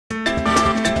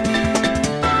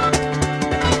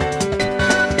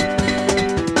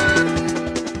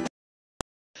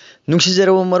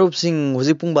नुंसिजरब मरुपसिंग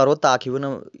हुजिक पुंग बारो ताखिबना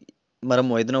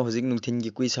मरम ओइदना हुजिक नुंथिन की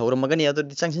कुई सौरमगनी अदो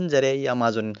चंगसिनजरे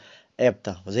अमेज़न ऐप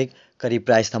ता हुजिक करी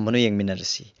प्राइस थंबनो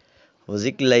येंगमिनरसी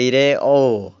हुजिक लैरे ओ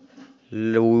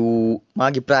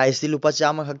मागी प्राइस दी लुपा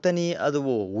चामा खक्तनी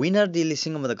अदुबो विनर दी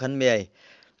लिसिंग अमदा खनबे याय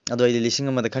अदो इदी लिसिंग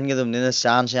अमदा खनगेदमने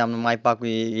चांस याम माइ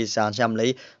पाकui चांस याम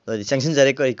लई अदो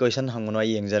चंगसिनजरे करी question हंगनो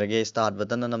येंगजरगे start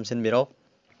button नमसिनबिरो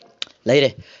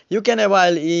later, you can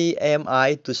avail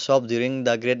EMI to shop during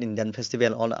the Great Indian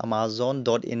Festival on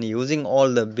Amazon.in using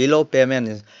all the below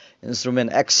payment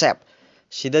instrument except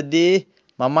Sidadi,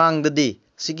 Mamang Dadi,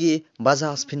 Sigi,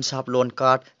 Bajaj Finshop loan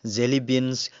card, jelly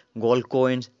beans, gold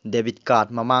coins, debit card,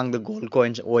 Mamang the gold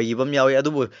coins, or even Yawi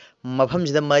Adubu,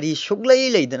 Mafam the Mari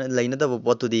Shuglay Laina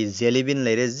the the jelly bean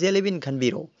later, jelly bean can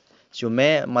be.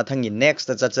 Chume Matangi next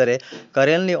Chachare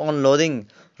currently on loading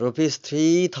rupees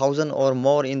 3,000 or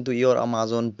more into your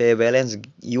Amazon Pay balance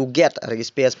you get a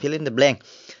space fill in the blank.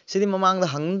 Sidi mamang the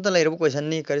hang the later question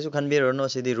ni karisu can be no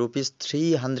sidi rupees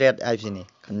 300 I've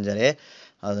kanjare.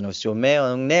 I don't know.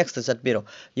 Chume next Chatbiro.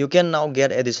 You can now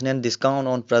get additional discount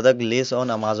on product list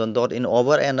on Amazon.in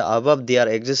over and above their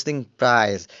existing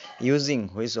price. Using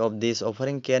which of this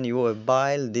offering can you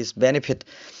avail this benefit?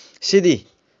 Sidi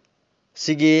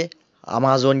Sigi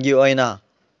Amazon gi oina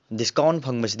discount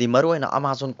phangmasidi maroina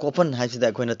Amazon coupon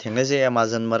haisida akoina thengnase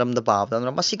Amazon maramda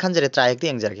paabda masi khanjare try ekti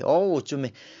engjarge oh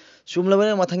chume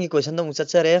chumlabane mathangi question da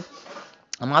muchachare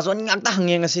Amazon ngakta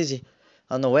hangenga siji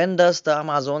and when does the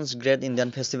Amazon's Great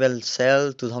Indian Festival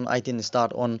sale 2018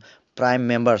 start on Prime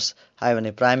members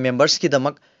haibane Prime members ki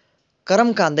damak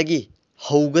karam kandagi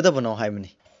haugadabano haibane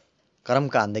karam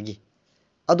kandagi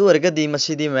अदु अरगदी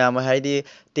मसीदी मयाम हाइदी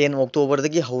 10 October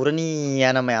दगी हौरनी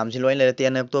याना मयाम सि lion लेरे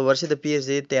 10 October सि the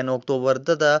PSA 10 October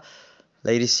the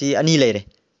लैरिसी अनि लैरे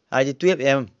हाइदी 12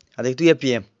 M अदे 12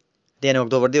 PM 10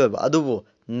 October दि अदुबो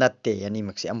नत्ते यानी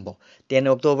मक्सि अम्बो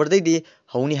 10 October दगी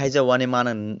हौनी हाइजा वाने मान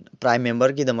prime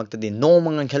member की दमक तदी नो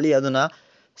मंगन खली अदुना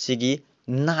सिगी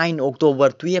 9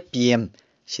 अक्टोबर 12 पीएम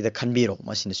सिदा खनबिरो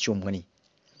मसिन चुमगनी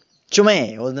चुमे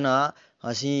ओदना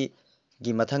असी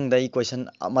gi mathang dai question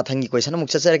mathang gi question amuk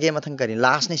chacharage mathang kari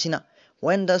last ne sina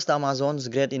when does the Amazon's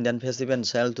Great Indian Festival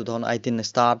sale 2018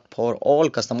 start for all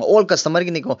customer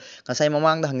gi ne ko kasai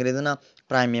mamang da hangre dana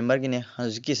prime member gi ne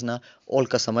hazikisna all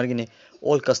customer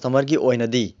gi oina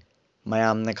di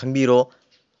mayam na khangbiro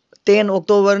 10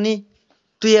 October ni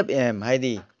 12 am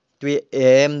haidi 12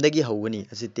 am dagi hawani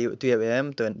asi 12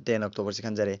 am 10 October si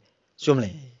khanjare chumle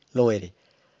loire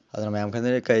adana mayam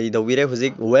khanjare kai dawire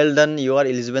huzik well done you are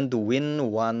eligible to win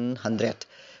 100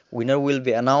 winner will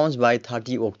be announced by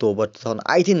 30 October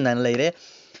 2018 nan leire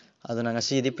adana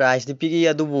ngasi di prize di pigi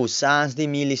adubu chance di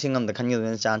mi lising am da khangi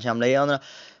chance am lei adana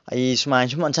ai smain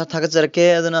sum ancha thaga jarke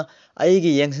adana ai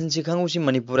gi yengsinsi khangusi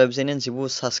manipur ab channel sibu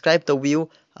subscribe tawbiu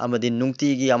amadi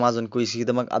nungti gi Amazon quiz gi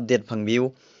damak update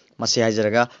phangbiu masi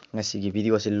hajaraga ngasi gi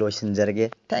video si loisin jarge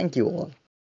thank you all